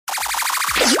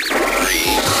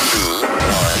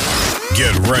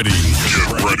Get ready.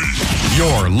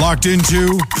 You're locked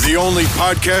into the only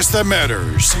podcast that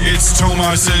matters. It's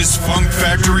Tomas's Funk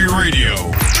Factory Radio.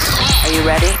 Are you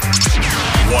ready?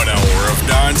 1 hour of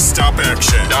non-stop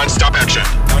action.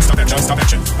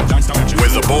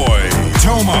 With the boy,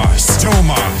 Tomas.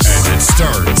 And it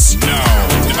starts now.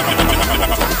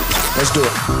 Let's do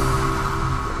it.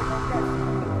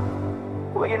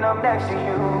 Waking up next to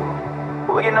you.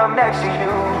 Waking up next to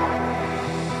you.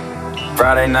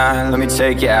 Friday night, let me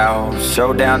take you out.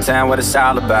 Show downtown what it's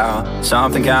all about.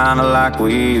 Something kinda like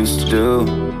we used to do.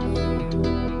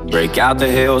 Break out the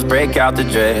heels, break out the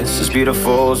dress. As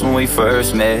beautiful as when we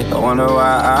first met. I wonder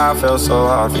why I felt so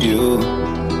hard for you.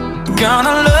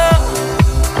 Gonna love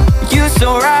you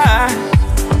so right.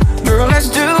 Girl, let's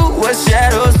do what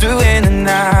shadows do in the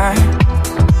night.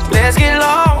 Let's get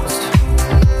lost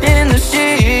in the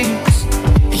sheets.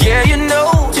 Yeah, you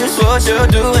know just what you're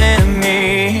doing to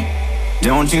me.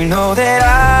 Don't you know that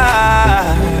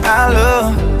I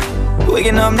love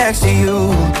waking up next to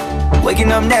you,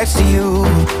 waking up next to you.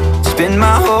 Spend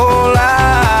my whole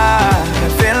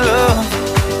life in love,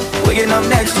 waking up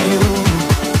next to you,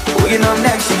 waking up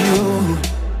next to you,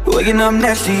 waking up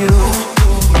next to you.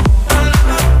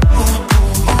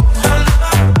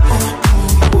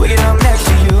 Waking up next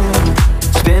to you,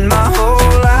 spend my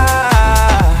whole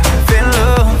life in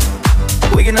love,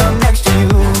 waking up next to you,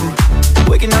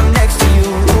 waking up next to you.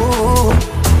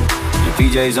 Your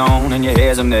PJ's on and your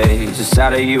hair's a maze. It's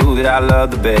out of you that I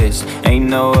love the best. Ain't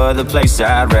no other place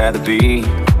I'd rather be.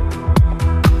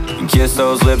 And kiss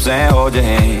those lips and hold your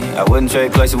hand. I wouldn't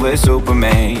trade places with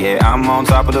Superman. Yeah, I'm on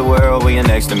top of the world when you're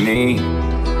next to me.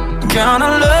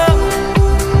 Gonna love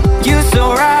you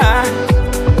so right.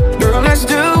 Girl, let's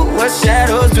do what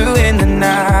shadows do in the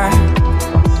night.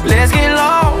 Let's get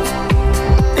lost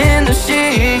in the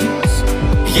sheets.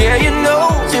 Yeah, you know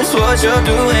just what you're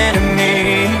doing to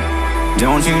me.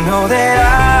 Don't you know that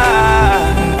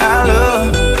I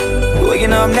love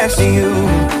waking up next to you,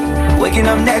 waking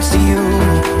up next to you.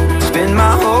 Spend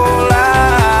my whole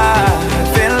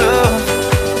life in love,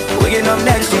 waking up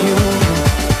next to you,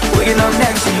 waking up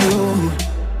next to you,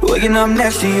 waking up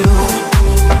next to you.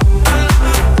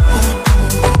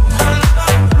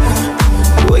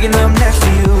 Waking up next to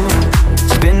you,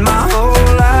 spend my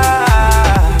whole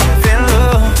life in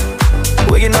love.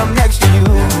 Waking up next to you,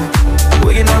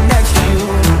 waking up next to you.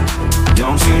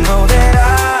 Don't you know that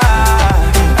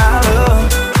I love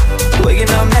waking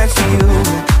up next to you,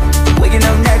 waking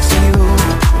up next to you.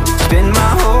 Spend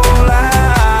my whole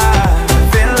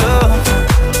life in love.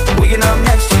 Waking up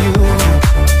next to you,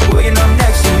 waking up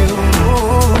next to you.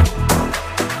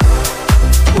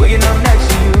 Waking up next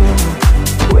to you,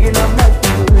 waking up next to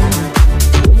you.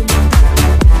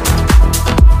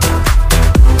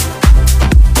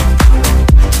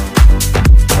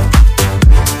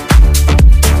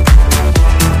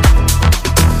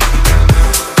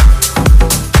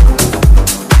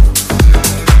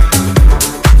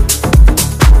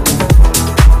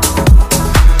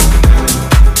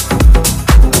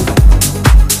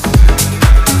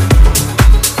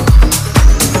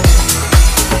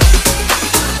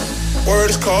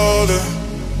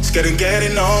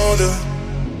 Getting older,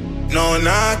 knowing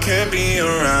I can't be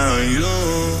around you.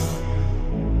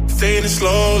 Fading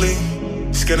slowly,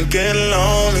 it's gonna get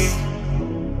lonely.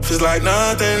 Feels like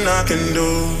nothing I can do.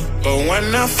 But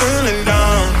when I'm feeling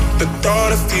down, the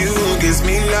thought of you gives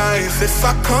me life. If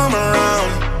I come around,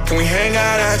 can we hang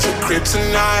out at your crib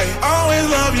tonight? Always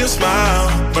love your smile,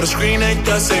 but a screen ain't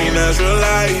the same as real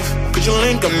life. Could you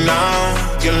link them now?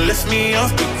 You lift me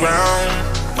off the ground.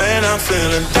 When I'm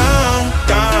feeling down,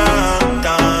 down,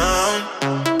 down,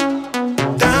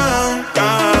 down,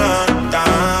 down,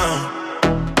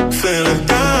 down, feeling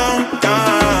down,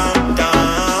 down,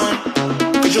 down.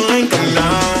 Could you link them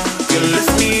now? You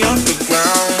lift me off the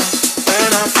ground.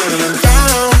 When I'm feeling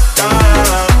down,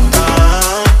 down,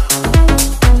 down,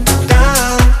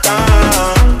 down,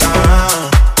 down, down,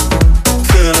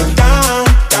 feeling down,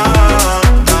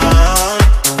 down, down.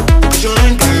 Could you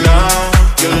link them now?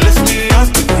 You lift me off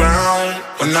the ground.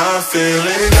 When I'm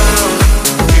feeling down,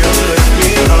 you lift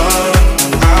me up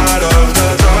out of the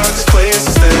darkest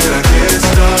places that I get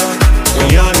stuck. When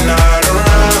you're not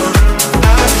around,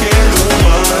 I can't do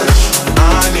much. I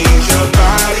need your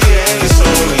body and your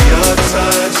soul and your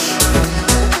touch.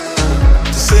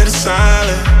 To sit in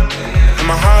silence, and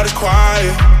my heart is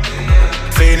quiet,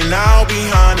 fading out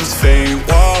behind these fake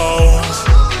walls.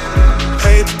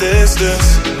 Hate the distance,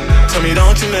 tell me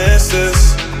don't you miss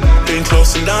this? Being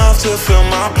close enough to feel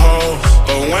my pulse.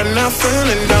 But when I'm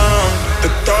feeling down, the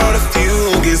thought of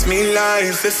you gives me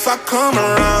life. If I come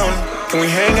around, Can we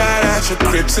hang out at your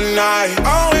crib tonight?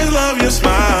 Always love your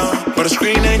smile, but the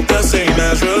screen ain't the same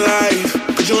as real life.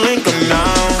 Could you link them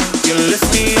now? You lift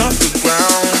me off the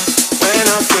ground when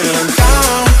I'm feeling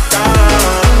down,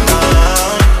 down,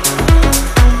 down,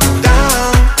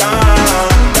 down, down,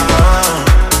 down.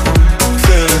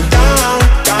 Feeling down,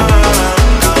 down,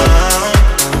 down.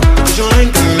 Could you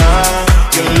link them now?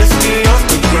 You lift me off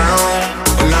the ground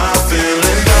when I'm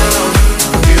feeling down.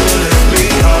 You lift me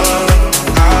up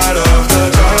out of the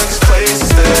darkest places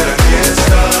that I get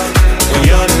stuck. When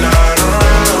you're not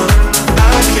around,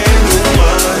 I can't do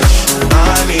much.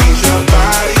 I need your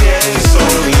body, yeah, it's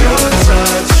only your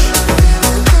touch.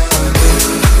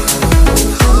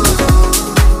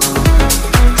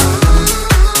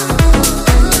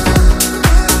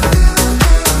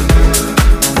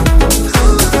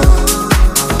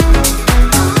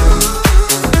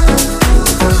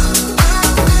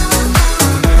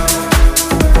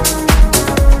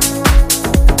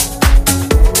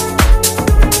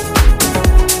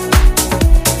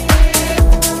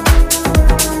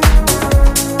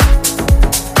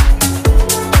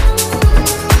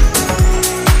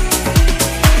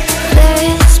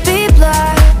 Let's be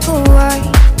black or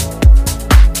white.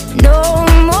 No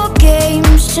more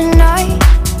games tonight.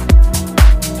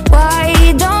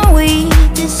 Why don't we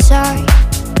decide?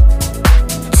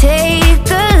 Take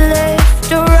a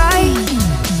left or right.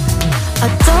 I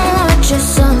don't want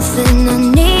just something, I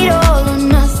need all or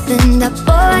nothing. That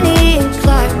Bonnie and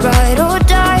Clyde, ride or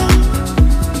die.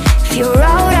 If you're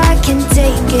out, I can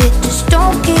take it. Just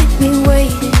don't keep me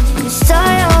waiting, 'cause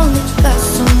I only got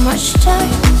so much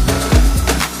time.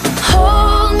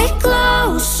 Hold me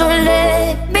close or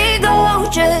let me go.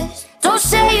 Just don't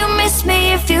say you miss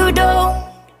me if you don't.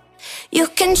 You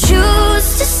can choose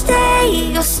to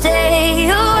stay or stay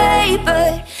away,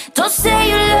 but don't say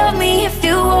you love me if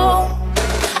you won't.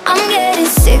 I'm getting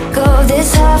sick of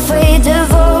this halfway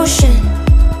devotion.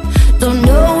 Don't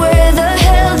know where the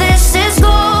hell this is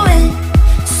going.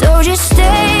 So just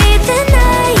stay the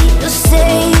night or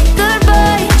say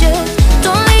goodbye. Just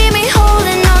don't leave me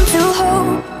holding on to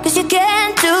hope, 'cause you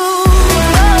can't do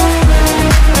both.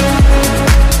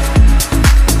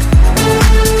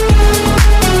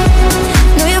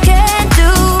 No, you can't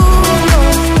do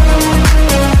both.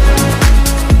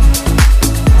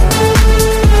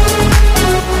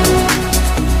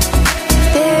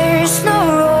 There's no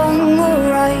wrong or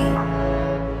right,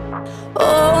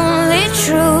 only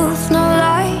truth, no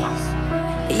lies.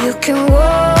 You can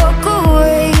walk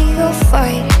away or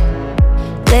fight,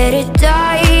 let it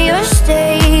die or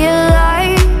stay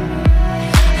alive.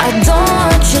 I don't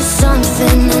want just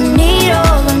something, I need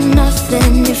all or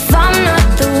nothing. If I'm not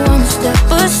the one, step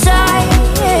aside.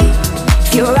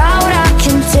 If you're out, I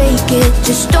can take it.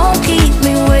 Just don't keep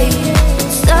me waiting,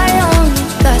 'cause I only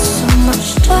got so much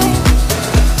time.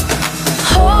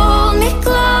 Hold me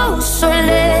close or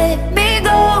let me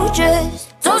go. Just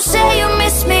don't say you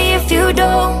miss me if you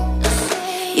don't.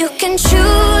 You can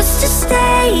choose to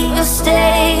stay or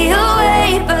stay away,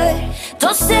 but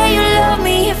don't say you love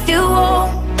me if you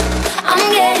won't. I'm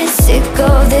getting sick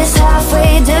of this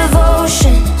halfway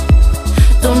devotion.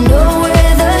 Don't know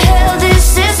where the hell this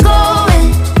is going.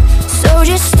 So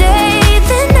just stay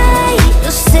the night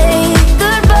or say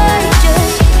goodbye.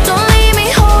 Just don't leave me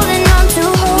holding on to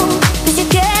hope, 'cause you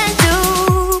can't do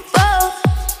both.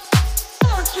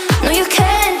 No, you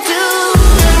can't do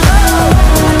both.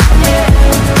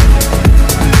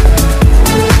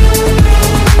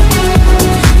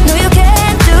 No, you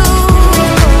can't do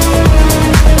both.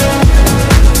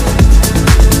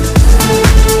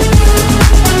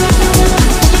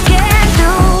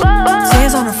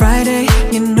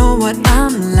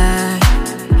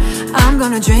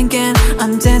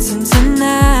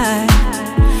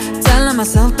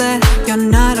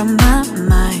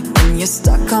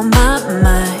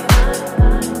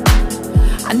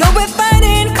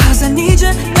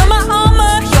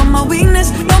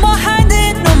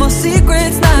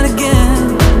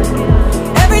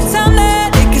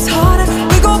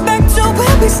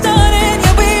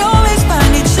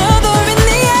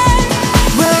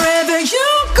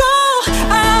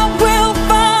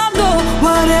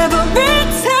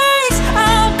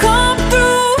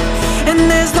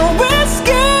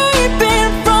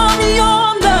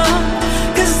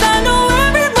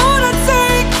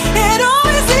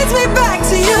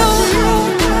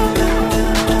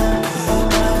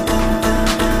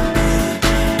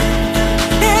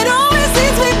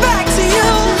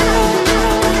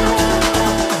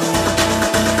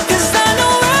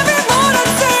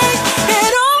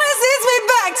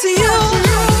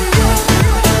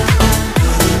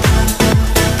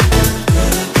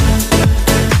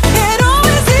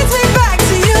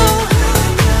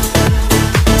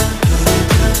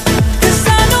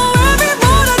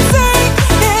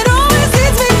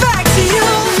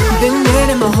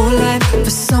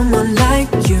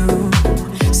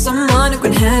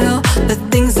 the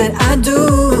things that I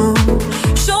do.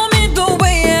 Show me the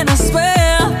way and I swear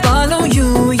I'll follow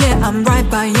you. Yeah, I'm right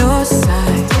by your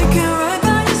side. Taking right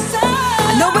by your side.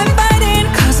 I know we're fighting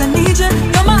cause I need you.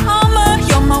 You're my armor,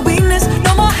 you're my weakness.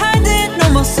 No more hiding, no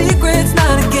more secrets,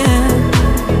 not again.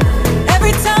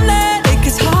 Every time that it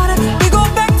gets harder, we go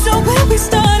back to where we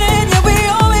started. Yeah, we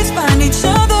always find each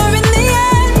other in the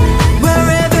end.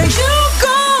 Wherever you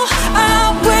go,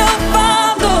 I will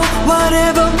follow.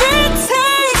 Whatever it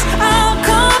takes, I'll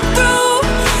come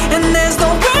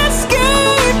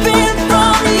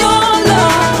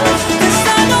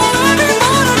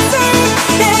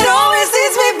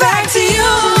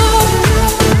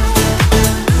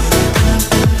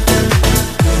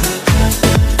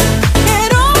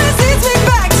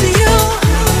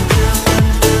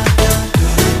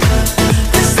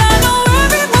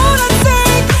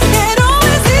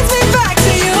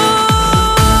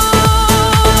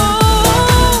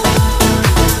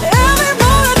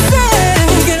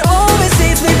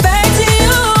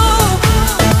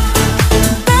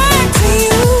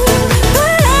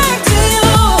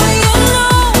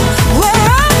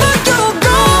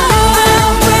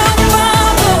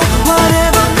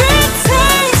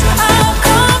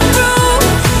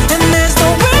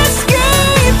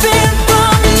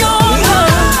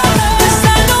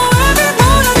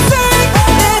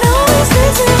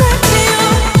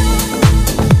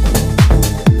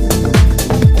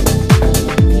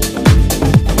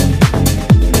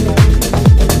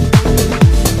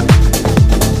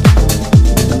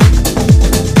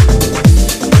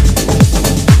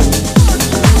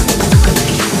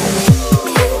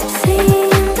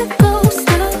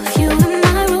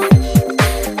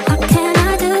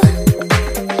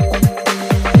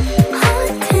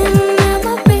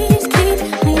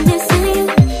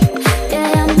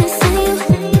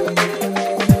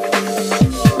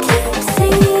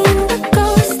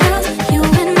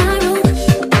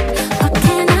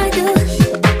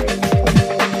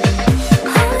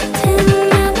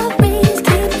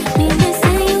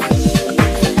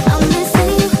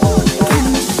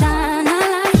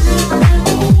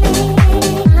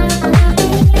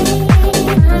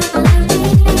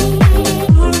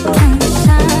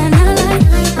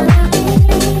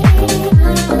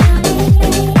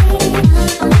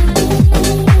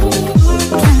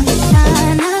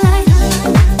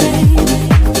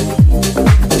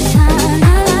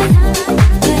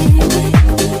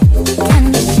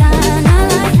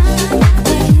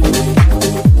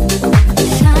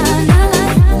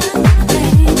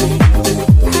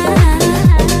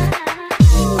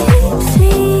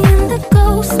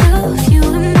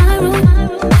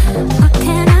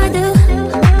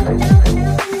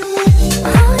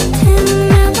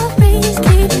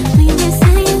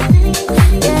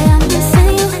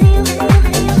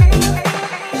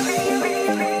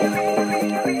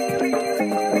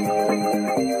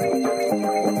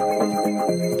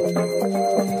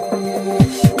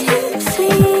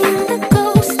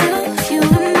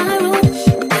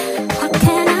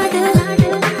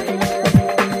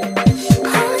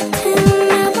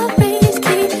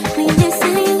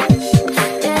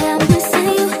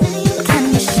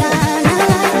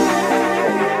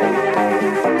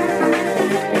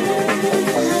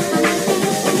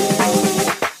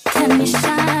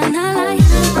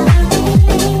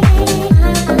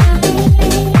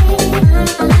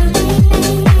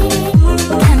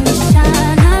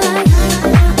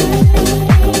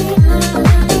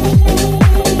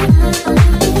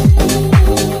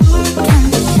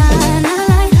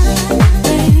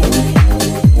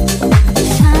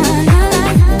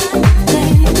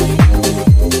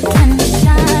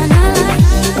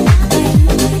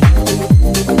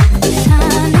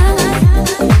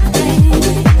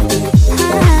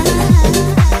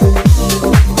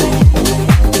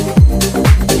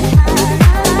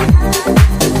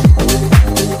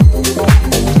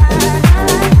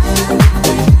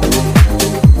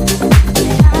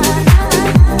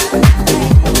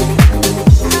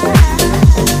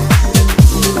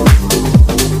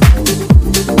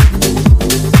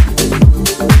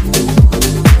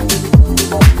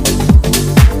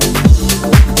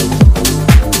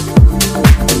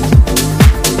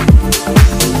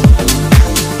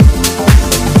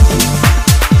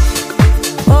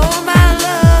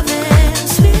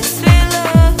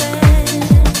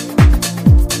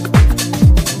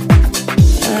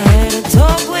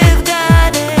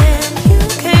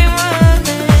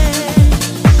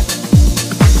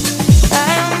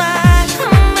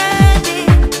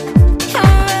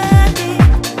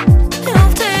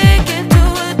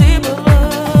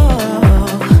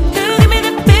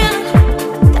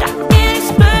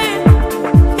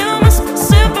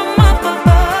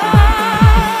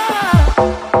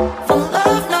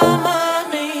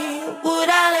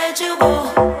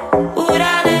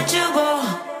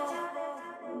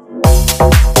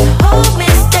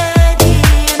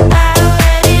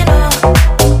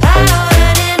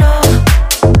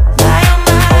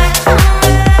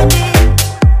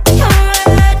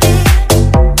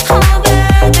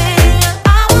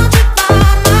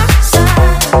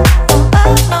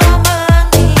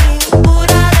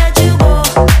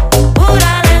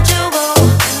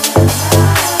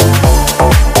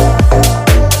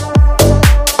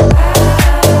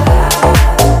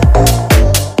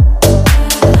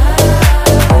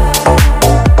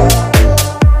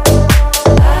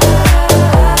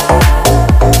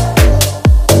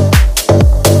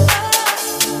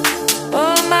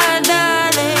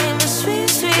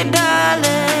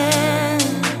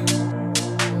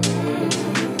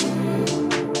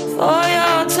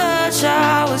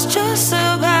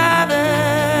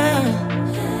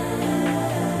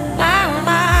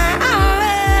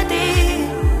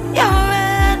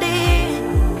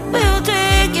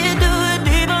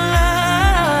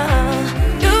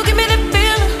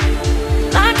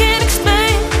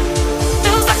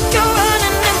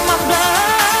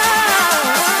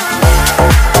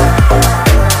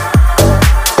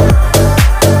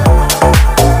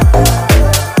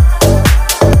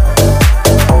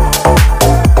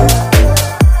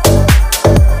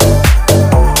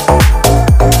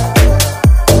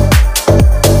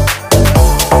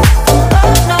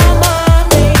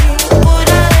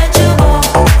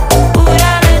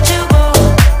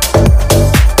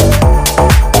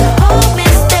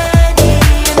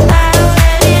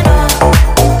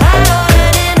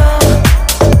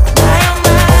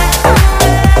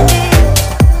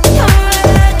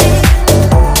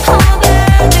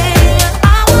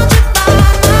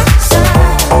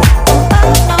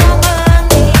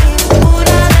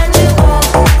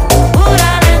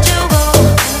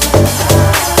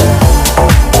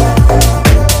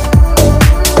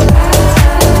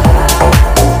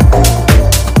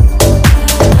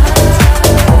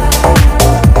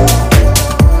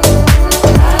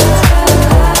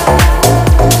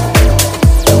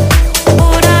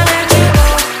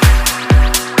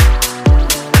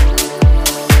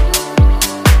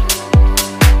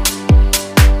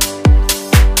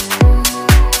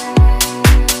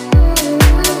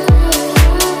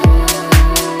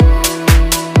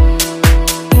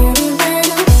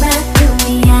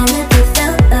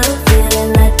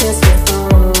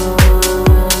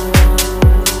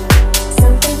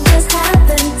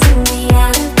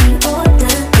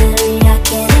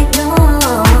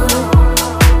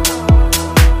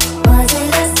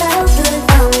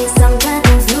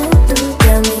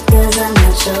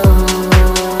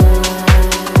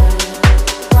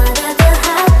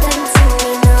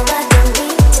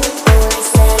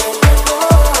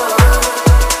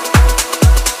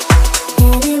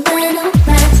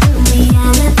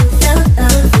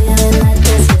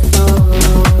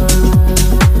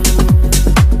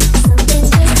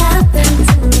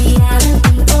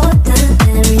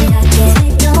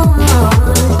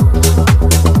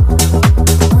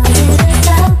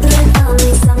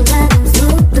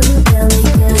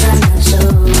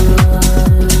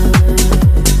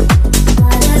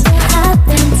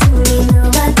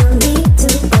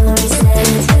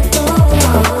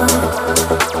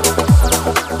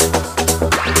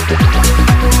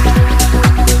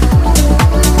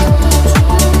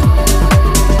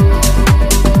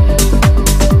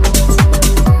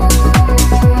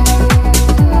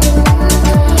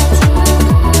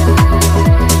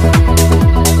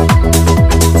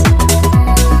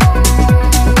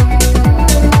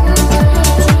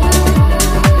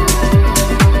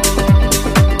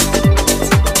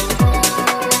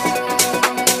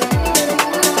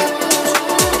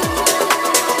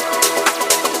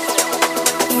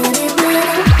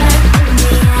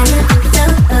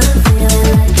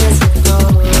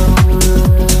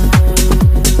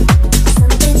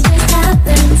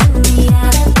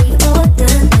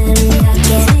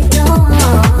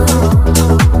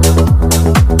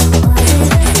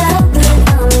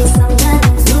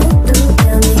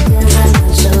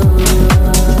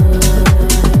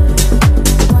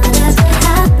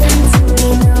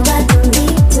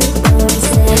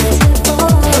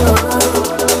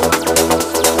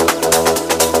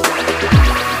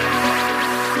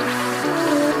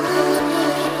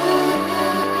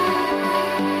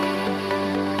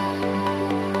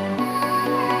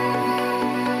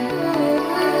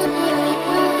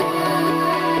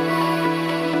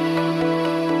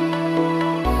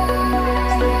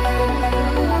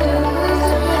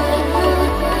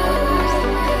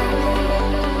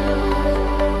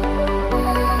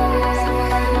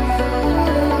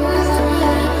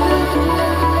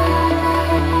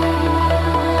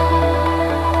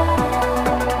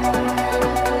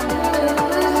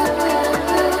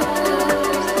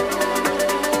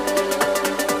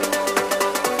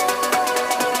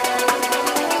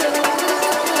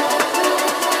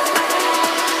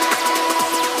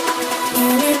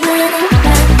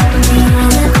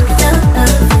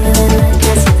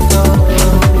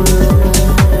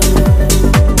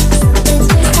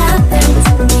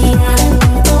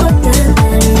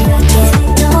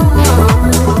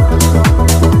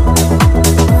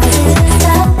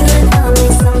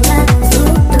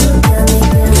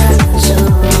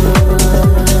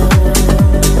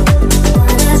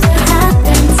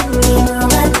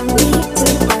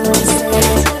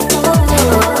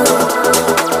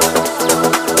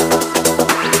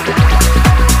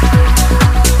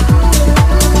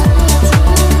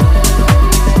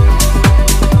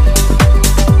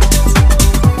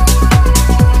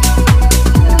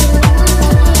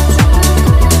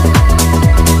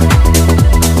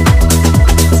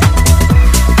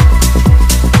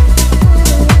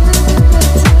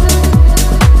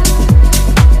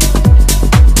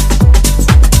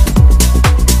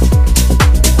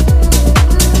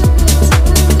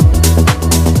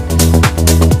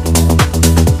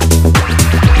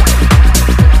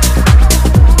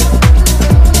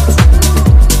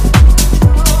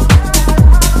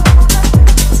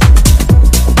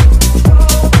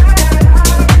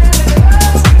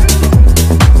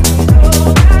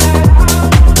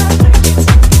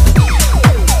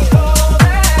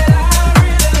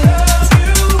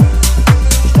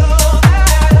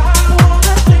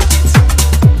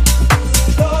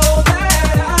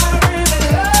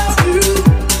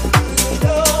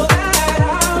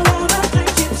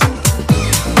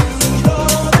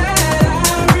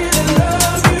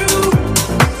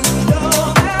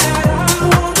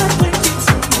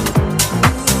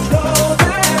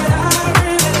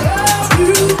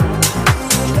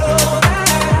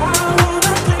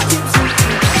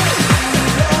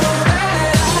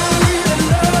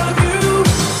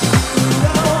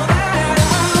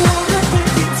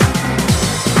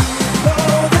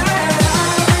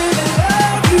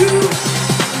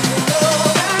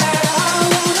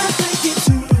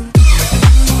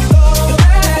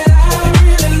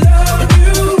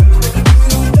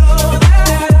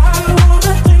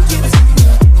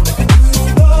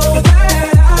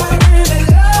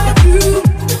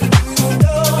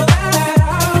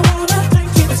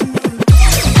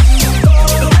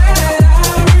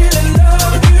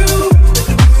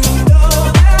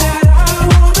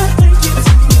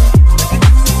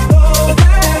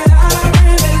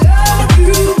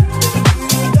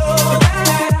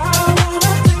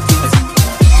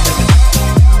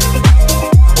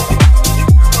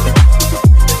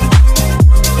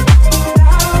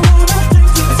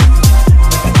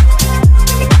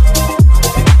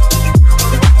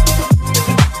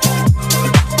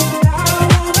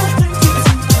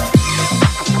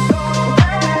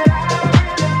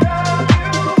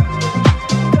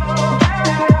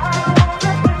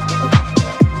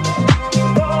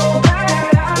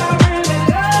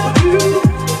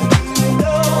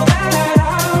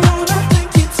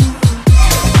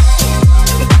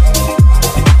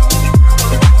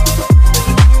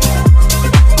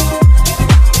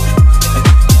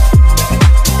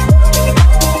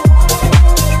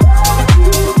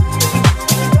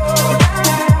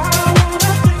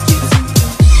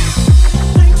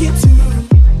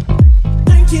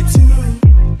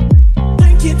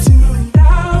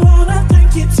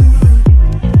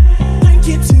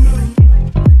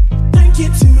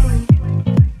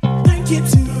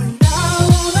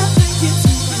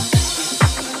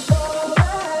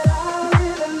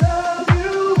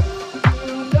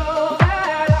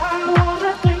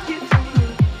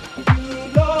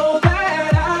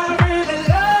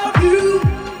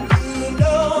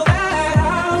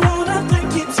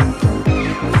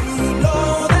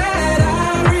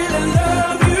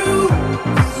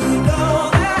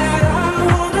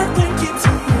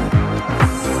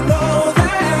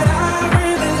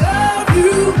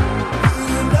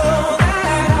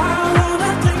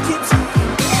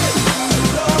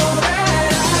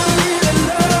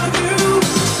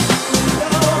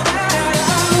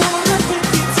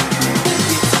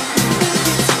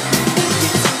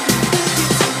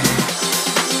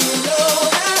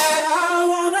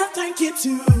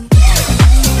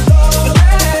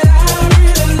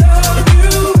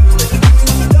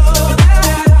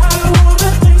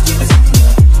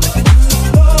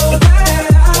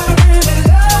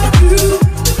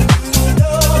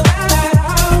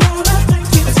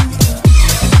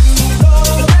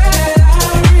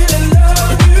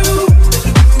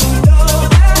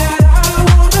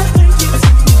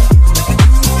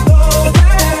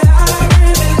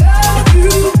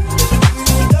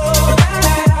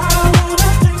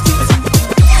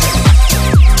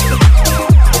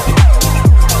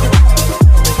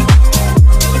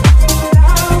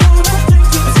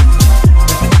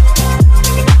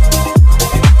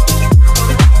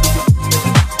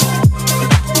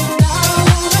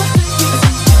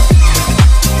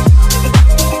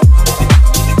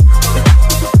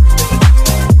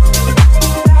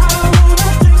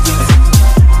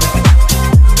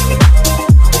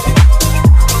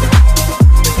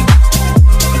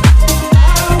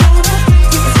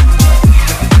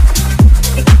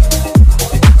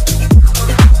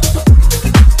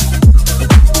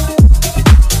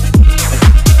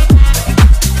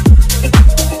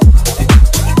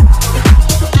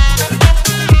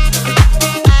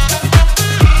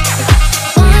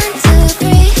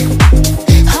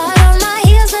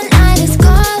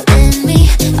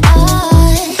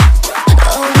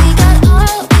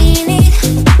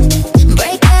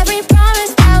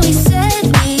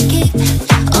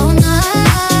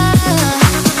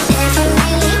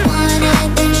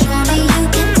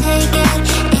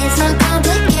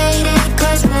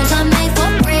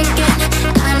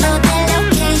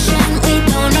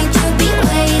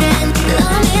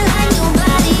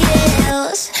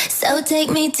take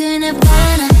me to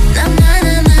Nirvana. Na na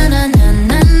na na na na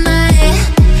na na, yeah.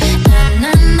 Na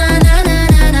na na na na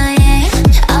na na, yeah.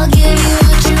 I'll give you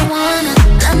what you wanna.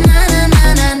 Na na na na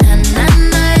na na na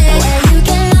na, yeah. Where you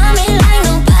can love me like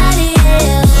nobody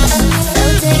else. So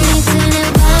take me to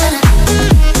Nirvana.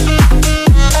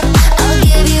 I'll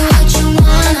give you what you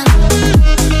wanna.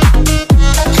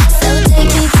 So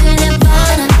take me to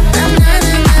Nirvana. Na na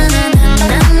na na na na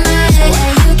na na, yeah.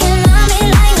 Where you can love me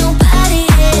like nobody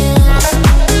else.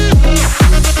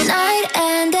 Night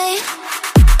and day,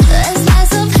 a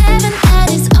slice of heaven, that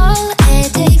is all it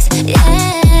takes.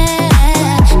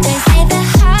 Yeah, they say the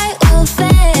high will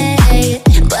fade,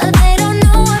 but they don't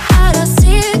know about our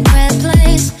secret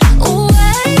place. Ooh,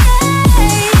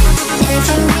 if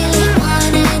you really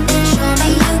want it, then show me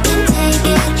you can take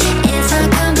it. It's not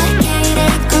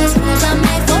complicated, 'cause rules are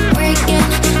made for breaking.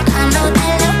 I know the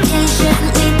location,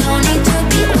 we don't need to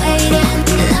be waiting.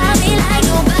 Love me like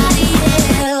nobody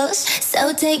else. So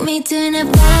take me to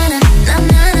Nirvana. Na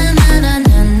na na na na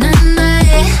na na na,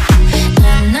 yeah.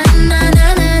 Na na na na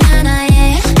na na na,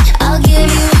 yeah. I'll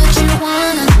give you what you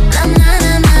wanna. Na na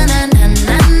na na na na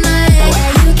na na, yeah.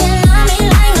 Where you can love me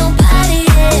like nobody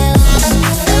else.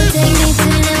 So take me to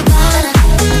Nirvana.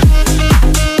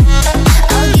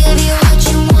 I'll give you what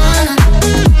you wanna.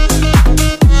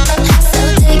 So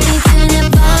take me to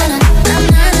Nirvana. Na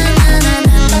na na na na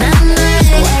na na na,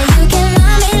 yeah. Where you can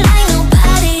love me like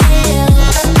nobody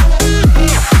else.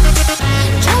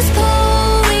 Just pull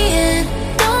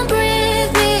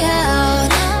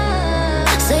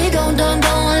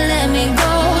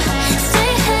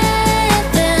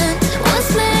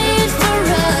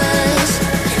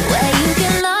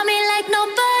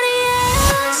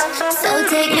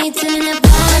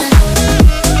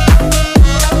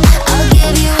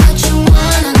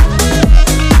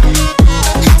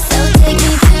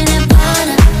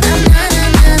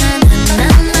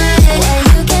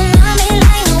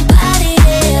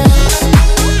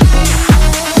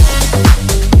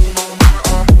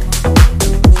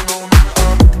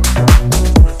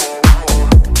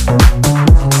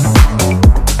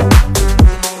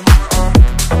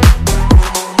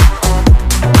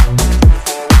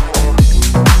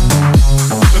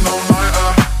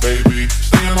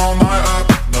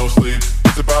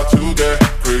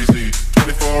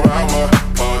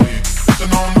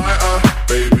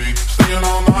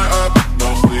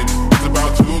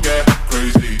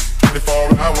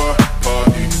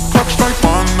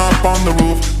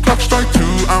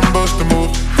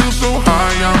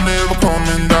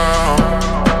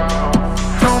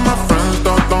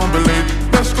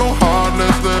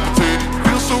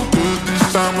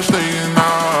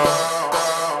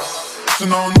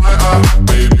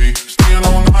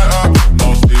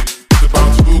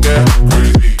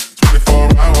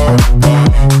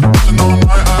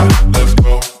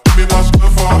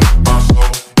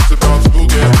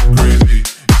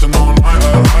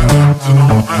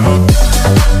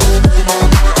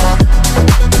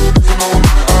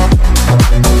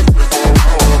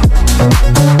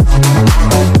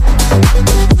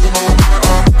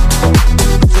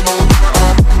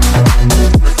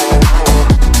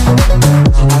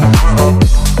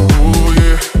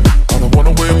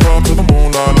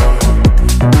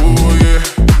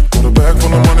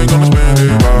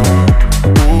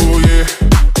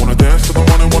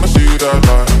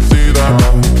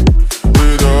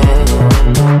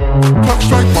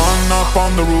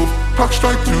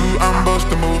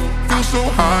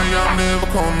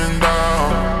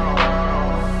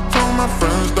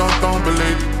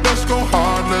go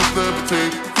hard, let's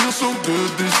levitate. Feels so good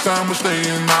this time, we're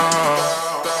staying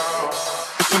out.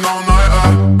 It's an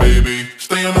all-nighter, baby.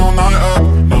 Staying all night up,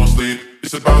 no sleep.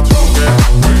 It's about to get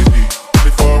crazy.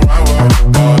 24-hour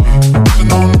party. It's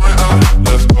an all-nighter,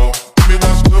 let's go. Give me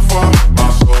what's good for my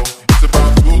soul. It's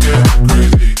about to get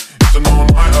crazy. It's an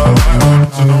all-nighter,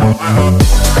 it's an all-nighter.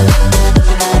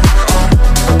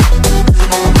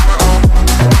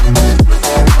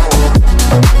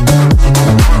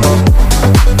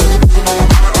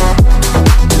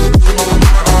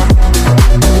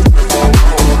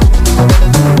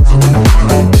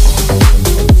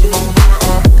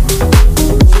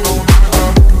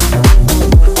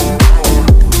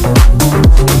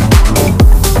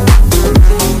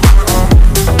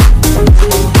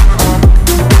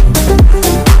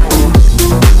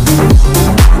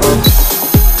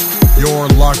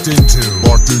 Locked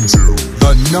into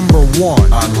the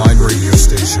 #1 online radio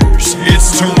stations. It's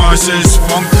Tomas's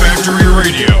Funk Factory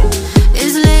Radio.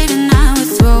 It's late and now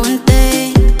we're throwing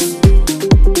things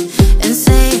and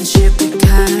saying shit we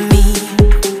kinda mean.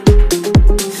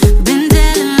 Been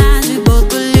telling lies we both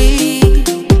believe.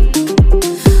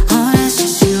 Oh, that's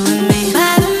just you and me.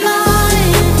 By the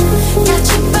morning, got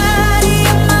your body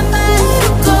and my body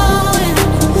going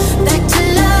back to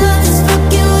love. It's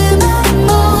fucking with my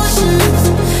emotions.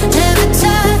 Never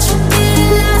touch,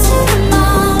 getting lost in the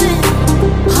moment.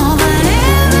 Oh, but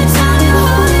every time you're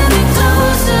holding me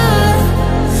closer,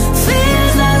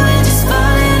 feels like we're just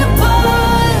falling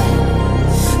apart.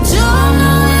 Don't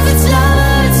know if it's love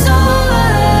or it's over.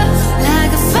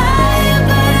 Like a fire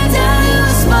burning down to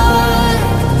a spark.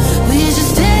 We're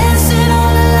just dancing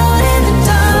all alone in the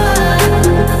dark.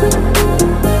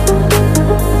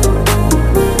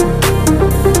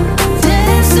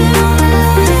 Dancing all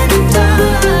alone in the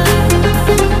dark.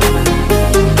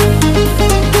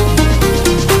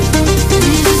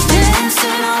 We're just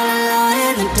dancing all alone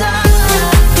in the dark.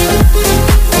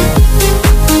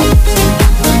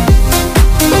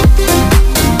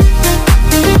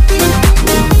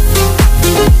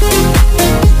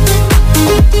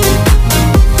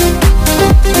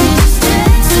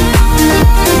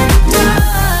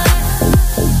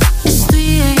 It's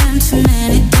 3 a.m. too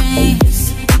many drinks.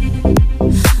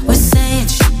 We're saying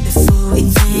shit before we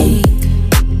think.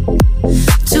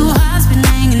 Two hearts been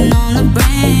hanging on the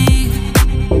brink.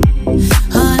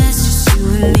 Oh, that's just you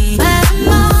and me. By the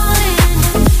morning,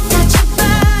 got your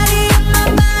body and my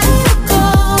body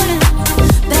going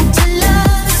back to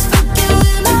love. It's fucking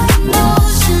with my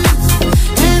emotions.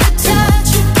 Never touch,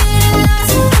 you getting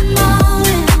lost in the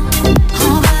moment.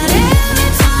 Oh, but every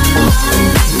time you're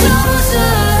holding me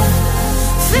closer,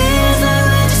 feels like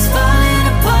we're just falling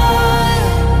apart.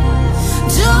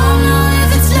 Don't know if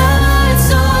it's love or it's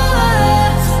over.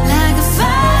 Like a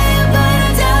fire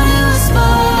burning down to a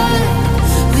spark.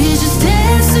 We're just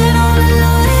dancing all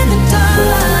alone in the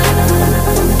dark.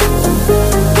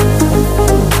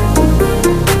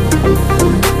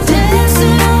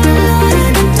 Dancing all alone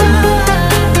in the dark.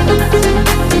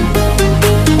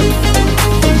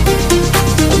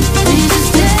 We're just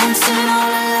dancing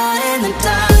all alone in the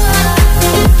dark.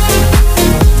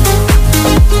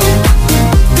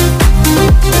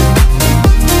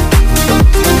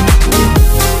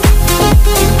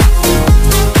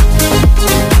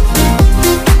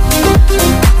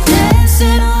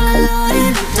 Dancing all alone in the dark. Dancing all alone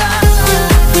in the dark. Dancing all alone in the dark. Dancing all alone in the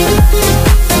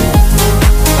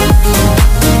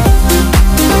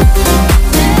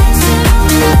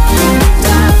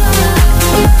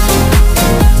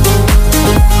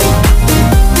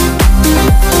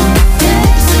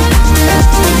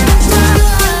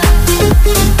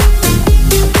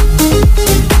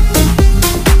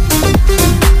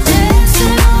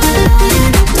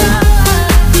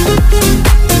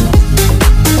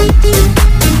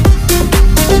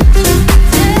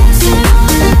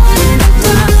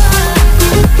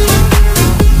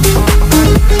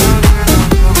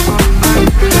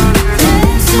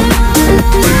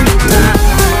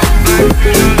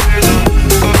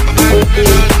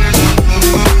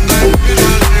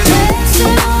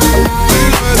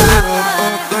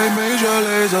Like major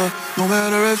laser, no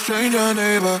matter if stranger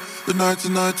neighbor. The night's a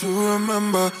night to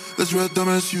remember. This rhythm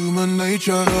is human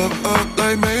nature. Up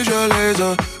like major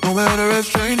laser, no matter if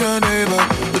stranger neighbor.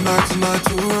 The night's a night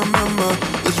to remember.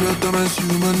 This rhythm is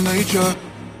human nature.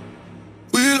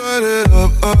 We light it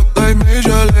up like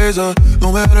major laser.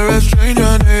 No matter if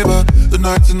stranger neighbor. The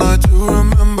night's a night to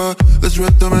remember. This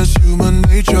rhythm is human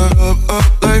nature. Up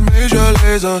like major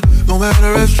laser. No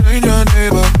matter if stranger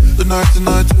neighbor. The night's a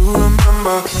night to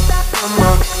remember.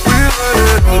 We light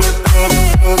it up.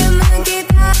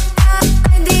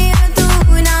 दिया तू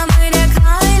ना मेरे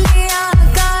खा लिया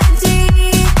काजी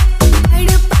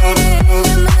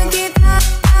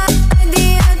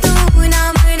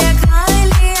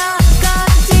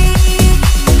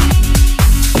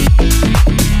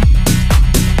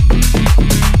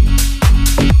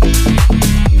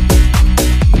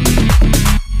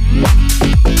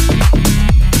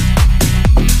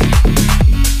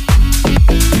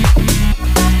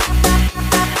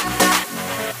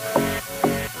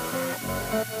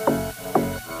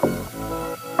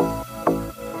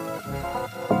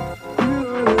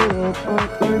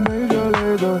up like major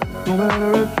laser. No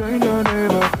matter if stranger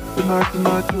neighbor.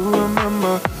 Tonight to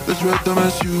remember. This rhythm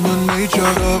is human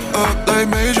nature. Up like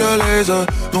major laser.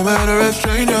 No matter if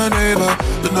stranger neighbor.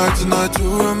 Tonight to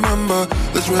remember.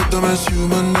 This rhythm is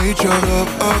human nature.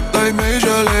 Up like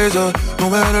major laser. No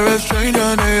matter if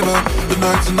stranger neighbor.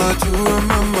 Tonight to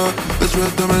remember. This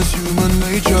rhythm is human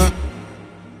nature.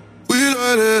 We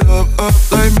light it up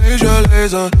like major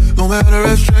laser. No matter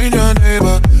if stranger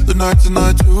neighbor.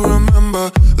 Tonight to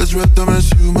remember. This rhythm is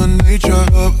human nature.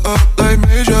 Up like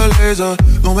major laser.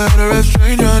 No matter if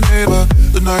stranger neighbor.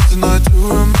 Tonight to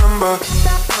remember.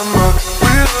 We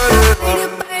light it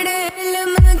up.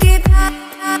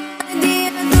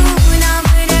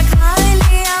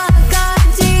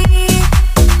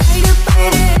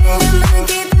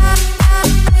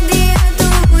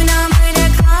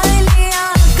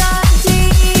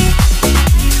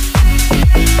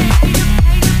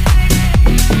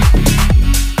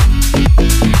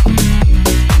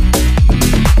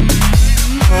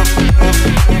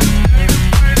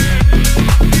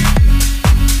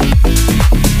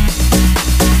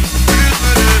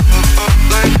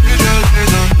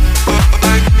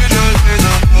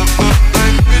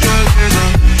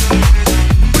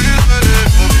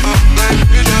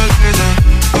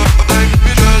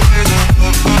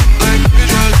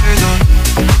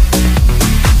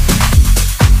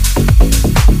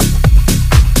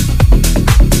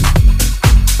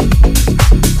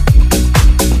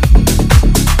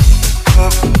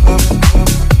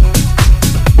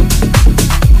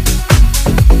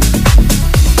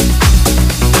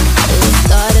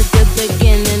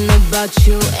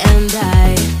 You and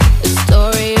I, a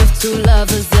story of two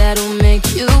lovers that'll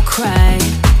make you cry.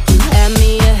 You had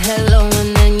me a hello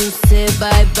and then you said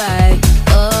bye bye.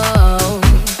 Oh,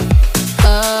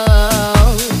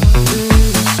 oh.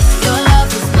 Your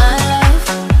love is my love,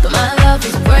 but my love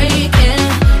is breaking.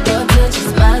 Your touch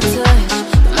is my touch,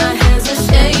 but my hands are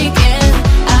shaking.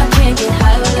 I can't get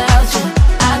high without you.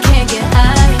 I can't get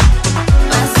high.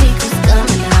 My secret's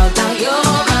coming out. Now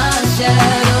you're my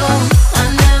shadow.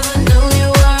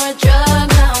 Drug,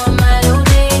 now I'm at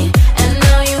OD, and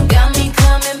now you got me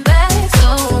coming back so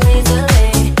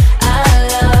easily.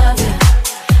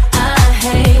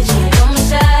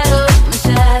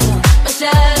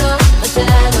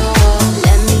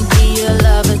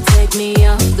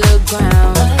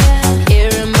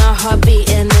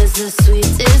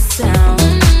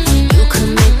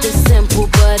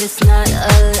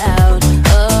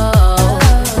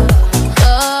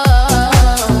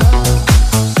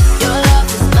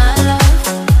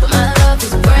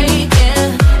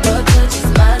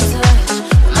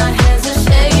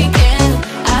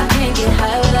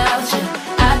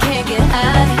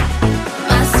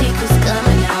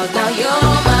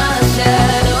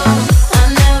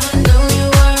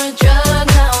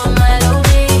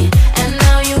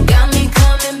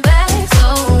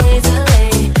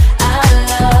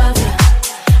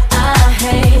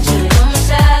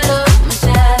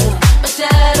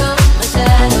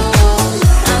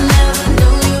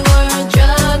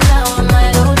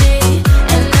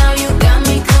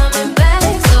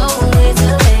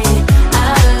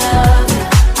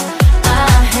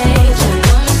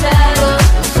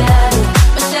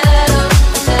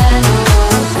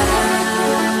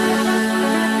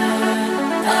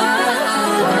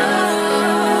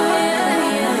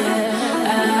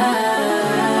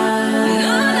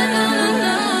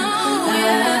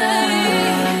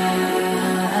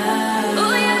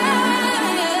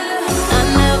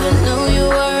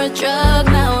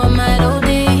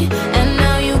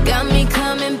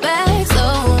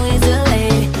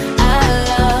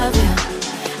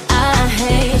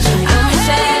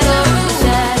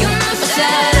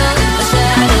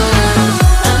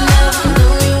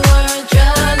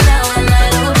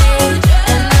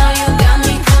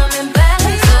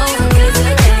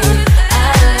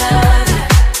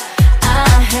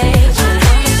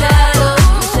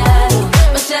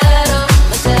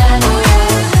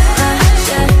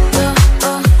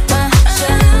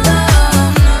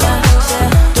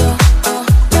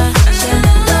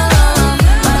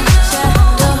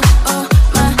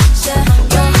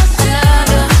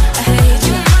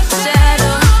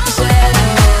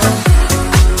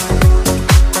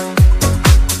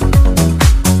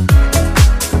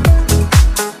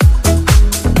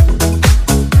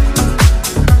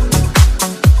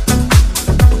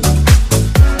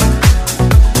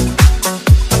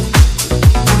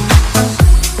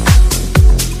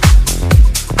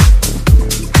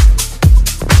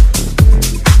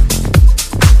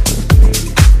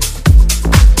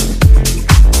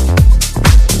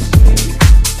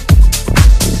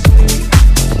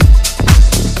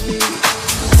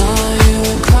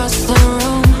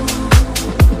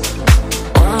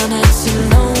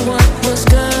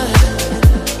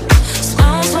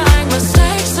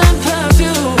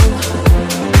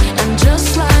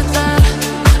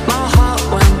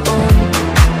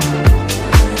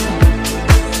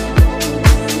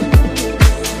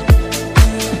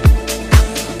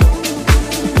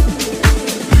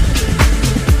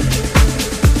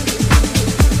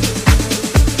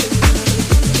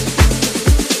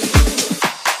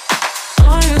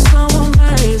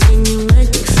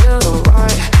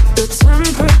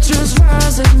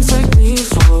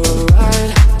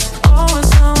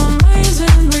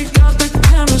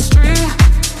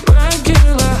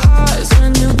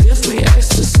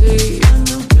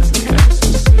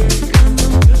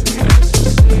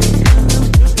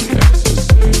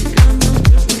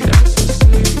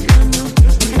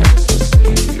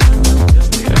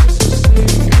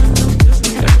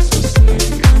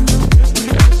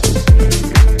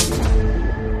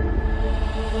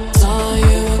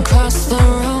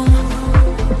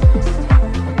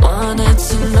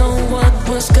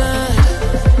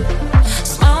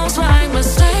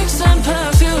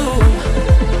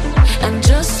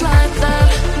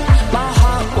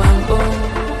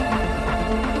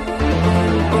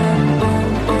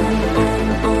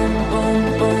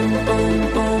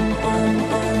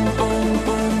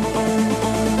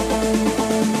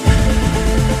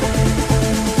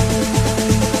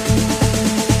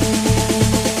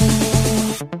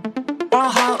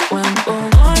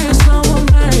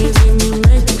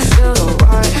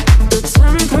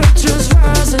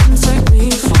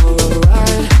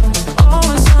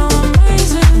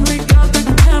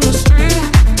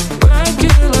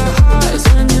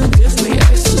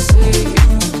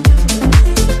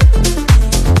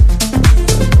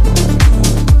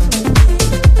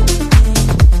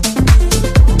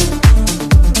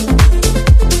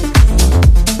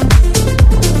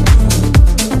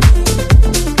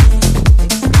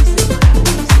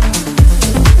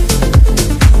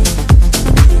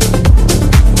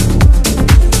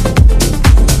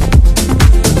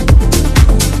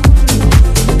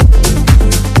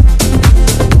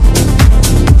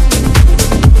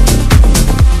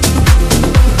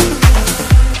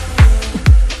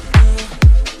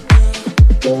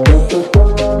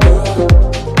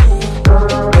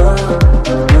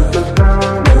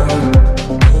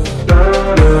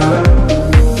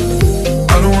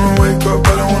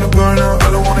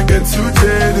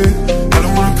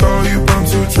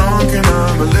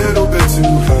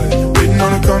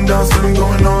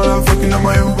 know I'm fucking up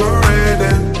my Uber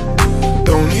rating.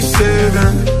 Don't need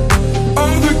saving.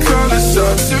 All the colors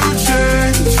start to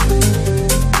change.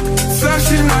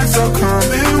 Flashing lights are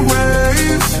coming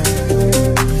waves.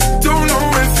 Don't know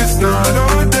if it's night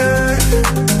or day,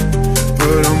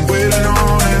 but I'm waiting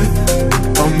on it.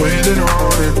 I'm waiting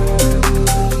on it.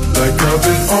 Like I've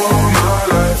been all my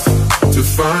life to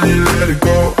finally let it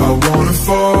go. I wanna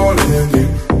fall in you.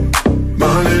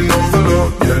 Mind and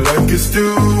overload, yeah, like it's do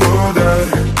or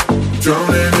die.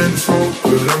 Drowning in smoke,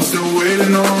 but I'm still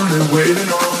waiting on it,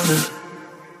 waiting on it.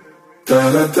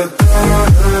 Da da da da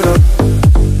da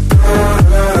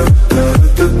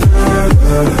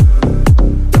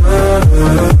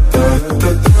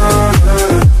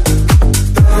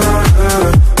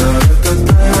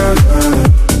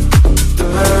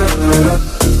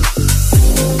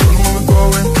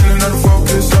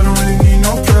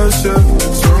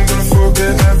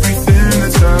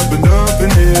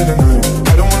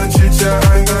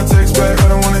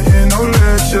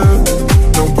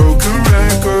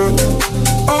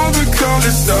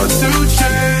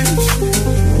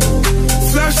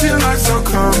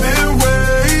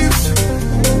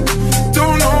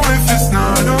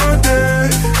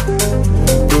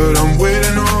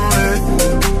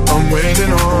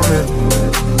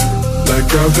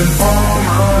I've been all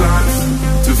my life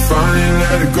to finally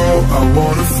let it go. I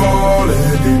wanna fall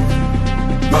in deep.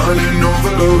 Mind and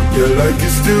overload, yeah, like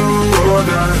it's do or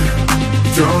die.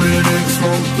 Drowning in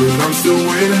smoke, but I'm still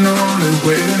waiting on it,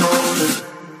 waiting on it.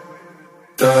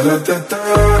 Da da da da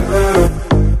da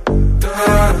da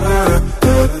da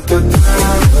da da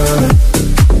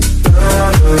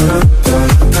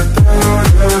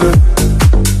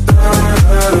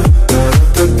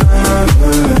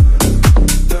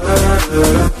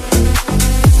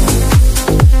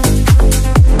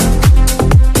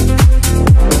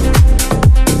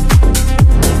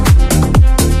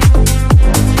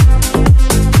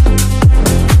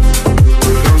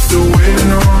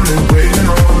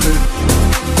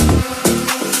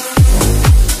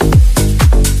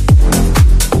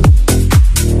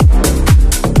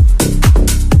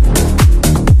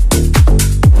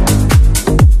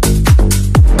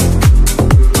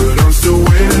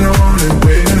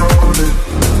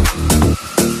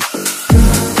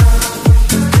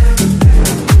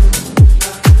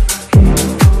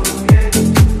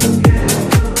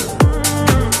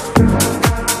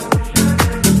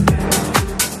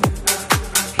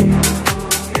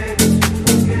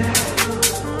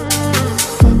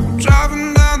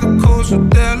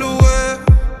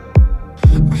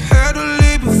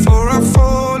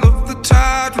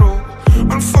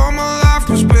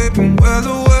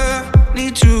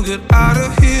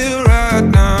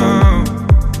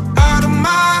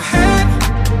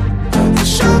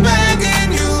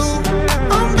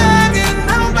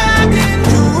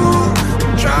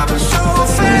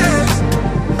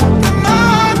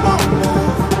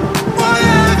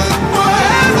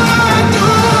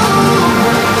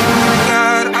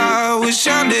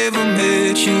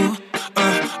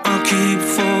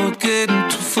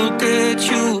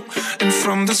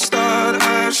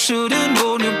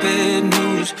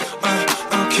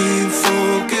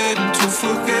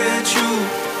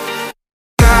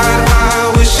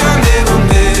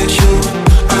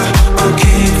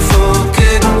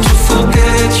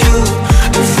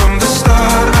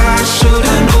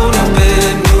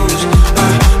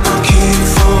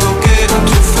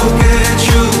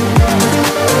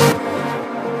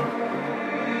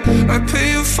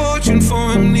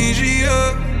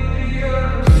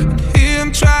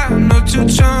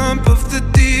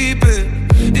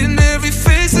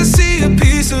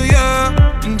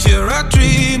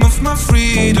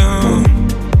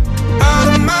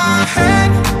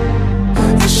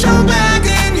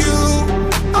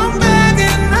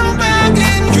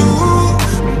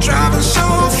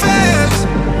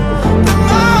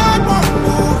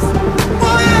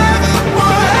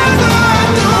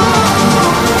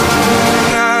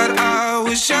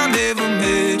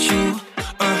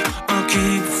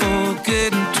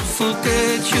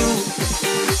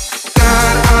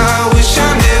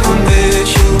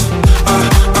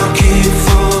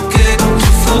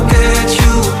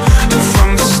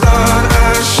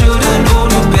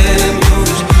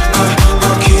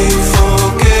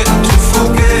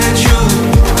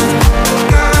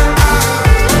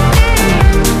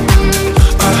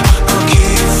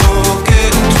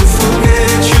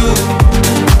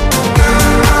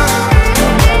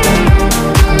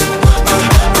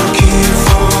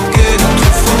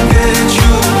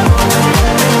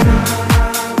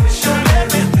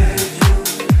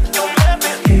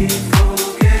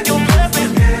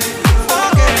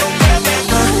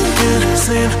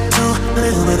seem to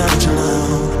live without your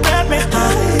love. I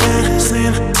can't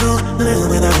seem to live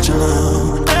without your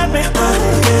love. I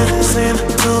can't seem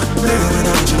to live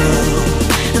without your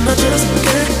love. And I just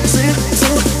can't seem to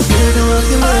give you up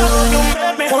your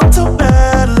love. Want to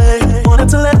badly, wanted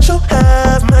to let you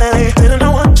have me. Didn't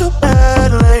know what you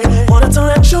badly, wanted to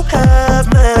let you have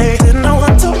me. Didn't know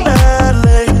what to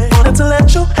badly, wanted to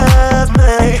let you have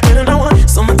me. Didn't know what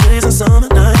summer days and summer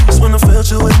nights when I felt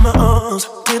you in my arms.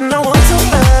 Didn't know what to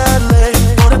badly,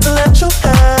 wanted to let you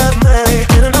have me.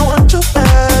 Didn't know what you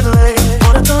badly,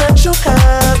 wanted to let you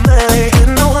have me.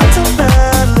 Didn't know what to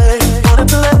badly, wanted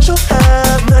to let you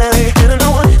have me. Didn't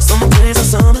know what summer days and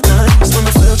summer nights when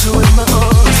I felt you in my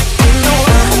arms. Didn't know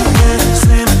I can't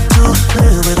seem to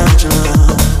live without your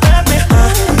love. I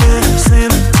can't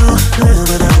seem to live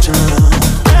without your love.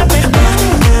 I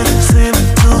can't seem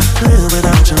to live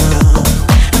without your love.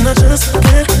 And I just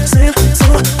can't seem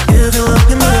to give you up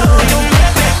your love.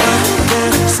 I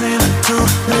can't seem to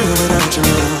live without your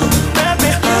love. I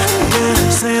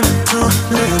can't seem to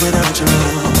live without your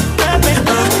love. I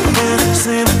can't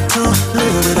seem to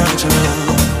live without your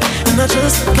love. And I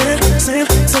just can't seem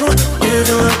to give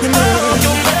you up your love.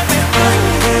 I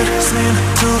can't seem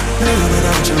to live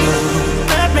without your love.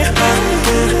 I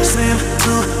can't seem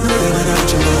to live without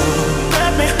your love.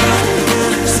 I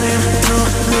can't seem to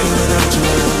live without your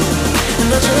love. And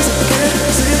I just can't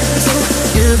seem to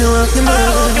give you up your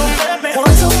love.